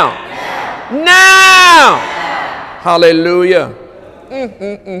 Now. Hallelujah.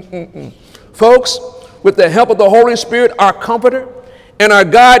 Folks, with the help of the Holy Spirit, our comforter, and our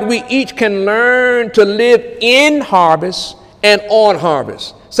God, we each can learn to live in harvest and on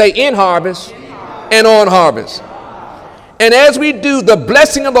harvest. Say in harvest and on harvest. And as we do, the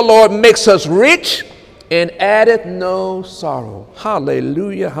blessing of the Lord makes us rich and addeth no sorrow.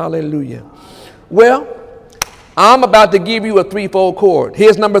 Hallelujah, hallelujah. Well, I'm about to give you a threefold chord.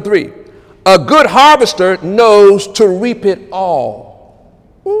 Here's number 3. A good harvester knows to reap it all.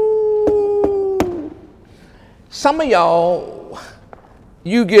 Ooh. Some of y'all,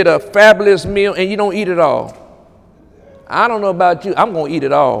 you get a fabulous meal and you don't eat it all. I don't know about you. I'm going to eat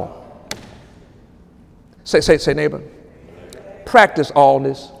it all. Say, neighbor. Practice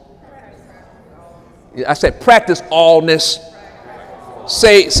allness. I said practice allness.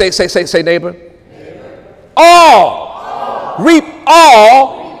 Say, neighbor. All. Reap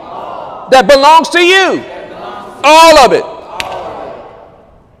all that belongs to you. All of it.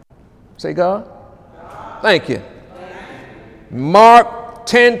 Say, God. Thank you. Mark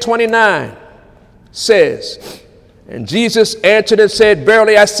 10:29 says, and Jesus answered and said,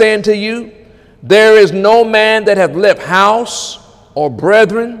 verily I say unto you, there is no man that hath left house or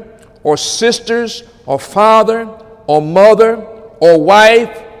brethren or sisters or father or mother or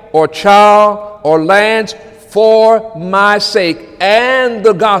wife or child or lands for my sake and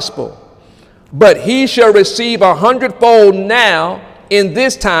the gospel, but he shall receive 100-fold now in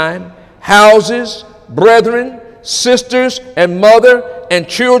this time, houses, brethren, sisters, and mother, and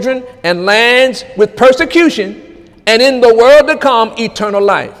children, and lands with persecution, and in the world to come, eternal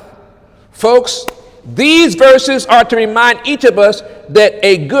life. Folks, these verses are to remind each of us that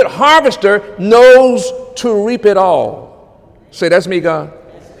a good harvester knows to reap it all. Say, that's me, God.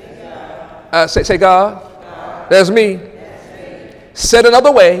 Say, God. That's me. Said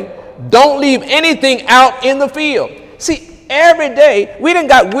another way, don't leave anything out in the field. See, every day, we done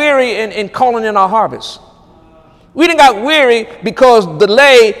got weary in calling in our harvest. We done got weary because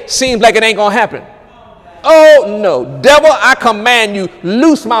delay seems like it ain't going to happen. Oh, no. Devil, I command you,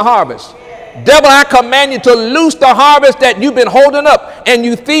 loose my harvest. Devil, I command you to loose the harvest that you've been holding up. And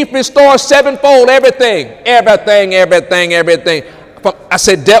you thief, restore sevenfold everything. Everything. I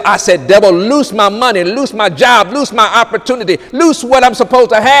said, devil, loose my money, loose my job, loose my opportunity, loose what I'm supposed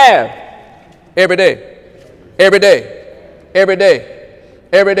to have. Every day.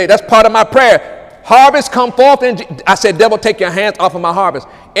 That's part of my prayer. Harvest come forth. I said, devil, take your hands off of my harvest.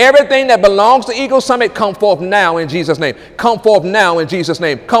 Everything that belongs to Eagle Summit, come forth now in Jesus' name. Come forth now in Jesus'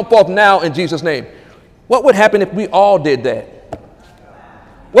 name. Come forth now in Jesus' name. What would happen if we all did that?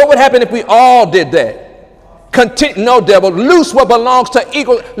 What would happen if we all did that? No, devil, loose what belongs to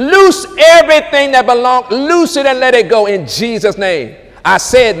Eagle. Loose everything that belongs. Loose it and let it go in Jesus' name. I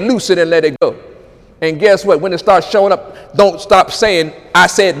said loose it and let it go. And guess what? When it starts showing up, don't stop saying, I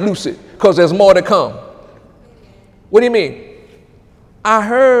said loose it, because there's more to come. What do you mean? I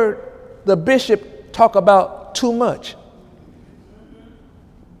heard the bishop talk about too much.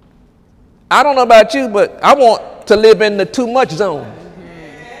 I don't know about you, but I want to live in the too much zone.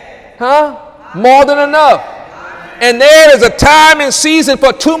 Huh? More than enough. And there is a time and season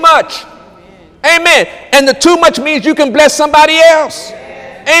for too much. Amen. And the too much means you can bless somebody else.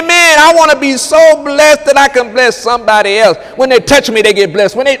 Amen. I want to be so blessed that I can bless somebody else. When they touch me, they get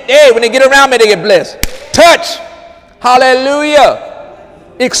blessed. When they get around me, they get blessed. Touch. Hallelujah.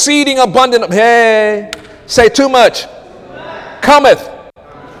 Exceeding abundant. Hey. Say too much. Cometh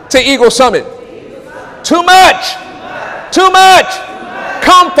to Eagle Summit. Too much. Too much.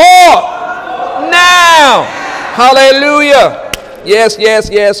 Come forth now. Hallelujah. Yes.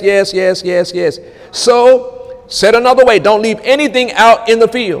 So, said another way, don't leave anything out in the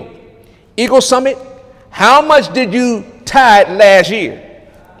field. Eagle Summit, how much did you tithe last year?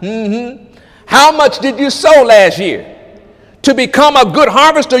 How much did you sow last year? To become a good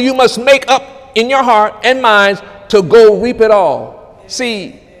harvester, you must make up in your heart and minds to go reap it all.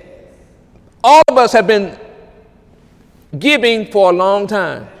 See, all of us have been giving for a long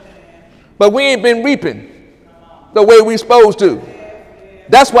time, but we ain't been reaping the way we're supposed to.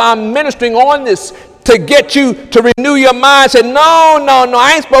 That's why I'm ministering on this, to get you to renew your mind. Say, no,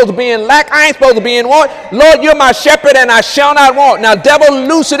 I ain't supposed to be in lack. I ain't supposed to be in want. Lord, you're my shepherd and I shall not want. Now, devil,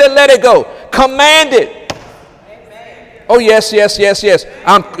 loose it and let it go. Command it. Amen. Oh, yes.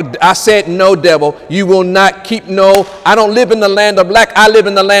 I said, no, devil, you will not keep. No, I don't live in the land of lack. I live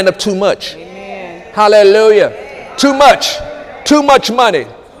in the land of too much. Amen. Hallelujah. Amen. Too much money.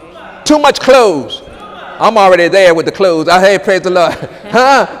 Too much clothes. I'm already there with the clothes. Hey, praise the Lord.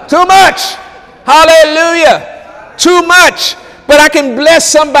 Too much. Hallelujah. Too much. But I can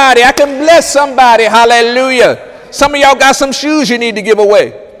bless somebody. Hallelujah. Some of y'all got some shoes you need to give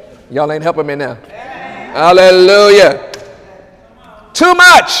away. Y'all ain't helping me now. Hallelujah. Too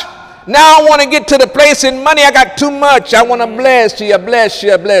much. Now I want to get to the place in money. I got too much. I want to bless you, bless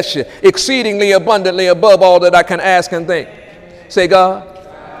you, bless you. Exceedingly abundantly above all that I can ask and think. Say, God,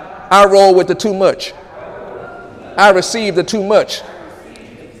 I roll with the too much. I receive the too much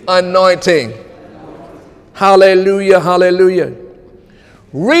anointing. Hallelujah, hallelujah.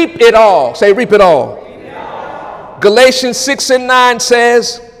 Reap it all. Say, reap it all. Galatians 6:9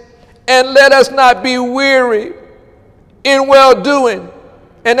 says, and let us not be weary in well-doing.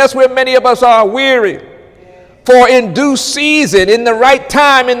 And that's where many of us are, weary. For in due season, in the right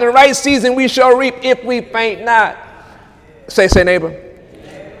time, in the right season, we shall reap if we faint not. Say, neighbor,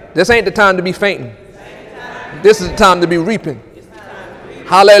 this ain't the time to be fainting. This is the time to be reaping.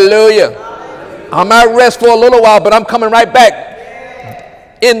 Hallelujah. I might rest for a little while, but I'm coming right back.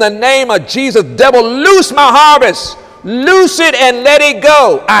 In the name of Jesus, devil, loose my harvest. Loose it and let it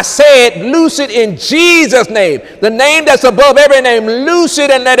go. I said, loose it in Jesus' name. The name that's above every name. Loose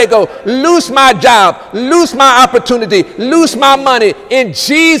it and let it go. Loose my job. Loose my opportunity. Loose my money in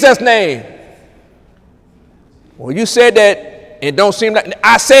Jesus' name. Well, you said that it don't seem like.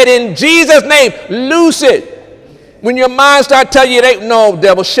 I said in Jesus' name, loose it. When your mind start telling you it ain't, no,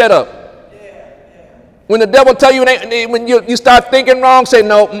 devil, shut up. When the devil tell you, when you start thinking wrong, say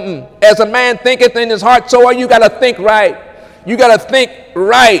no. As a man thinketh in his heart, so are you. Got to think right. You got to think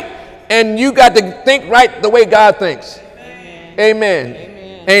right. And you got to think right the way God thinks.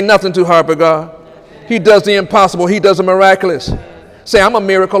 Amen. Ain't nothing too hard for God. He does the impossible. He does the miraculous. Say, I'm a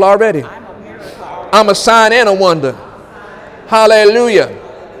miracle already. I'm a sign and a wonder. Hallelujah.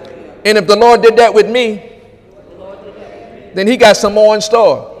 And if the Lord did that with me, then he got some more in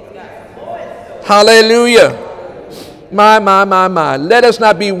store. Hallelujah. My. Let us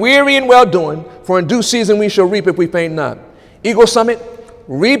not be weary in well-doing, for in due season we shall reap if we faint not. Eagle Summit,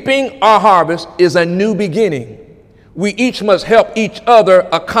 reaping our harvest is a new beginning. We each must help each other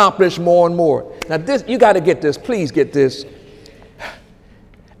accomplish more and more. Now this, you got to get this. Please get this.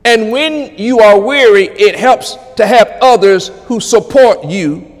 And when you are weary, it helps to have others who support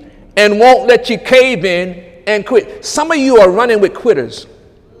you and won't let you cave in and quit. Some of you are running with quitters.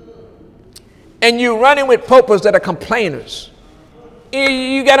 And you're running with popers that are complainers.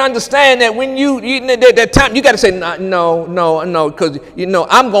 You got to understand that when that time, you got to say, no, because,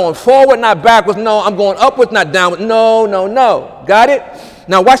 I'm going forward, not backwards. No, I'm going upwards, not downwards. No. Got it?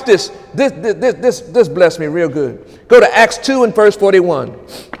 Now watch this. This blessed me real good. Go to Acts 2 and verse 41.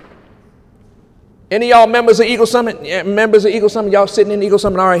 Any of y'all members of Eagle Summit? Yeah, members of Eagle Summit, y'all sitting in Eagle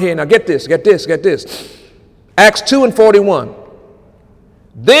Summit. All right, here. Now get this. Acts 2 and 41.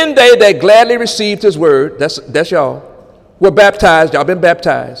 Then they that gladly received his word, that's y'all, were baptized. Y'all been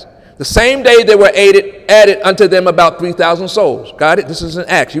baptized. The same day they were added unto them about 3,000 souls. Got it? This is in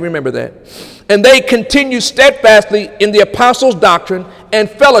Acts. You remember that. And they continued steadfastly in the apostles' doctrine and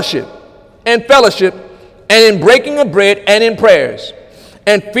fellowship, and in breaking of bread and in prayers.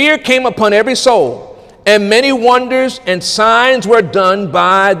 And fear came upon every soul, and many wonders and signs were done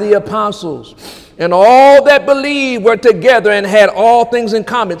by the apostles. And all that believed were together and had all things in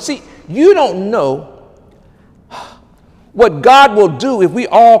common. See, you don't know what God will do if we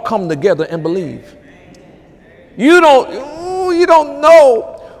all come together and believe. You don't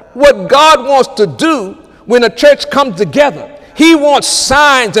know what God wants to do when a church comes together. He wants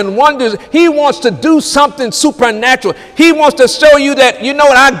signs and wonders. He wants to do something supernatural. He wants to show you that, you know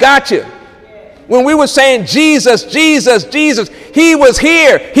what, I got you. When we were saying Jesus, he was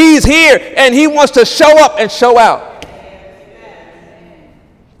here, he's here, and he wants to show up and show out.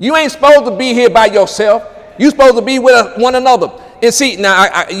 You ain't supposed to be here by yourself. You're supposed to be with one another. And see,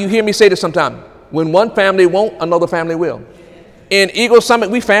 now you hear me say this sometimes. When one family won't, another family will. In Eagle Summit,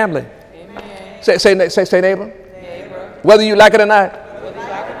 we family. Amen. Say neighbor. Whether you like it or not.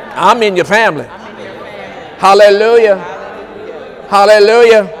 I'm in your family. Hallelujah.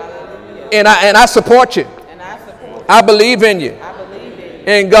 Hallelujah. And I support you. I believe in you.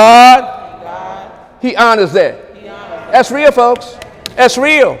 And God, he honors that. That's real, folks. That's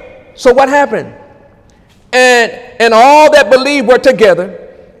real. So what happened? And all that believed were together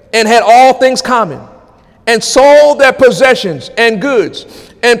and had all things common, and sold their possessions and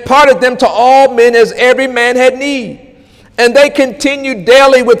goods, and parted them to all men as every man had need. And they continued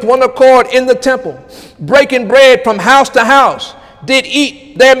daily with one accord in the temple, breaking bread from house to house, did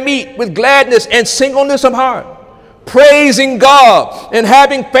eat their meat with gladness and singleness of heart, praising God and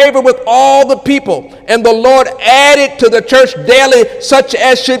having favor with all the people. And the Lord added to the church daily such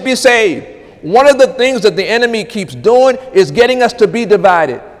as should be saved. One of the things that the enemy keeps doing is getting us to be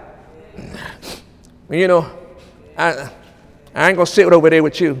divided. You know, I ain't going to sit over there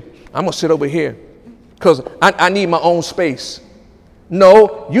with you. I'm going to sit over here because I need my own space.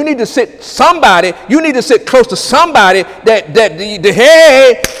 No, you need to sit close to somebody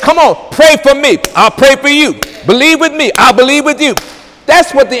hey, come on, pray for me. I'll pray for you. Believe with me. I'll believe with you.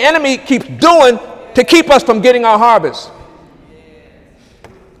 That's what the enemy keeps doing to keep us from getting our harvest.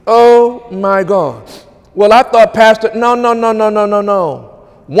 Oh my God. Well, I thought, Pastor, no.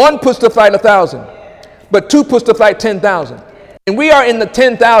 One puts to flight 1,000, but two puts to flight 10,000. And we are in the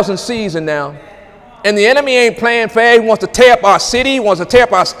 10,000 season now. And the enemy ain't playing fair. He wants to tear up our city. He wants to tear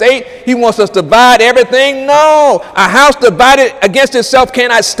up our state. He wants us to divide everything. No, a house divided against itself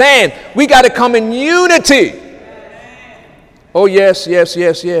cannot stand. We got to come in unity. Oh, yes.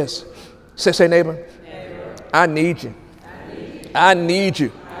 Say, neighbor, I need you. I need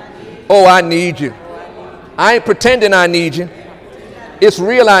you. Oh, I need you. I ain't pretending I need you. It's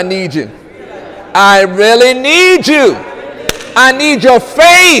real, I need you. I really need you. I need your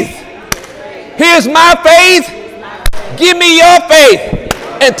faith. Here's my faith. Give me your faith.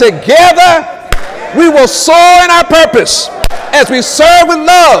 And together we will soar in our purpose as we serve with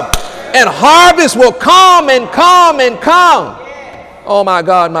love. And harvest will come and come and come. Oh my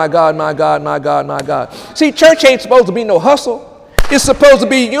God. See, church ain't supposed to be no hustle. It's supposed to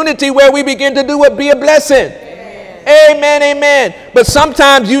be unity where we begin to do it, be a blessing. Amen. But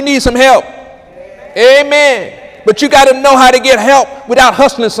sometimes you need some help. Amen. But you got to know how to get help without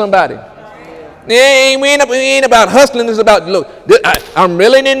hustling somebody. We ain't about hustling. It's about, look, I'm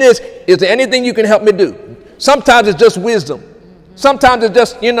really in this. Is there anything you can help me do? Sometimes it's just wisdom. Sometimes it's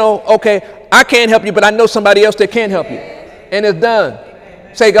just, okay, I can't help you, but I know somebody else that can help you. And it's done.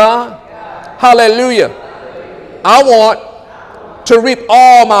 Say, God, hallelujah. I want to reap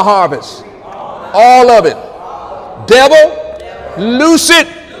all my harvest. All of it. Devil, loose it.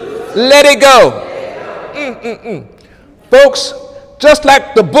 Let it go. Folks, just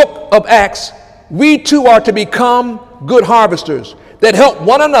like the book of Acts, we too are to become good harvesters that help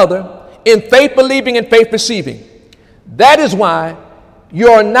one another in faith believing and faith receiving. That is why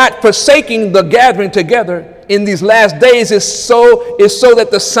you're not forsaking the gathering together in these last days is so that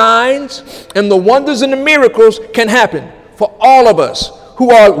the signs and the wonders and the miracles can happen for all of us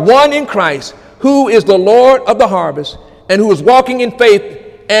who are one in Christ, who is the Lord of the harvest and who is walking in faith.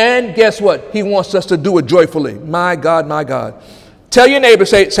 And guess what? He wants us to do it joyfully. My God. Tell your neighbor,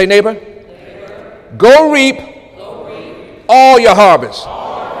 say neighbor, go reap all your harvest.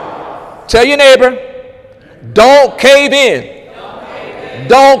 Tell your neighbor, don't cave in.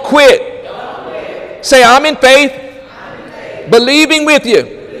 Don't quit. Say, I'm in faith, believing with you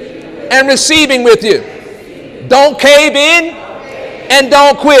and receiving with you. Don't cave in and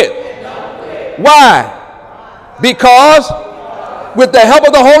don't quit. Why? Because with the help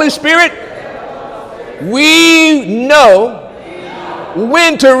of the Holy Spirit, we know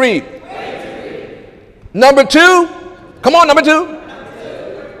when to reap. Number two, come on, number two.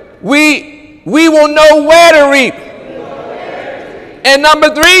 We will know where to reap. And number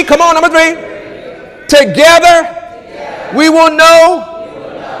three, come on, number three. Together, we will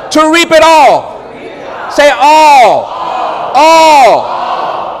know to reap it all. Say all.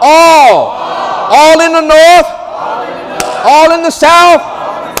 All in the north, all in the south,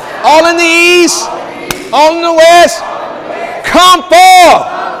 all in the east, all in the west. Come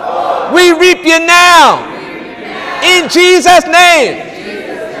forth. We reap you now. In Jesus' name.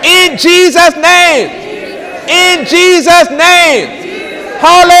 In Jesus' name. In Jesus' name.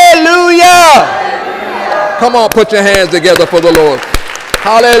 Hallelujah. Come on, put your hands together for the Lord.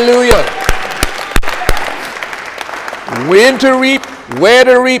 Hallelujah. When to reap, where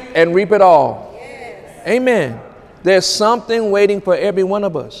to reap, and reap it all. Amen. There's something waiting for every one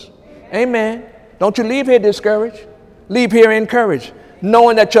of us. Amen. Don't you leave here discouraged. Leave here encouraged,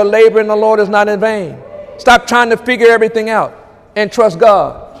 knowing that your labor in the Lord is not in vain. Stop trying to figure everything out and trust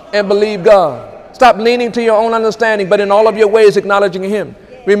God and believe God. Stop leaning to your own understanding, but in all of your ways acknowledging Him.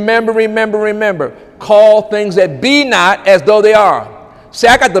 Remember. Call things that be not as though they are. Say,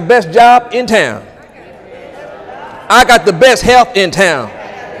 I got the best job in town. I got the best health in town.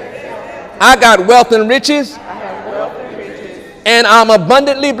 I got wealth and riches. And I'm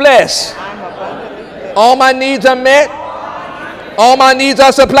abundantly blessed. All my needs are met. All my needs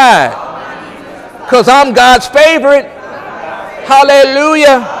are supplied. Because I'm God's favorite.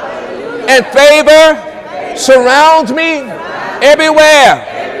 Hallelujah. And favor surrounds me everywhere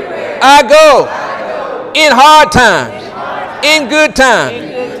I go. In hard times. In good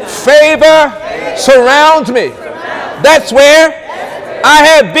times. Favor surrounds me. That's where I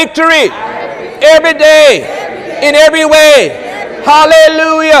have victory. Every day. In every way.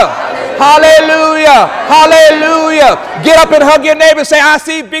 Hallelujah. Hallelujah. Hallelujah. Get up and hug your neighbor and say, I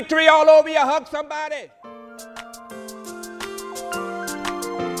see victory all over you. Hug somebody.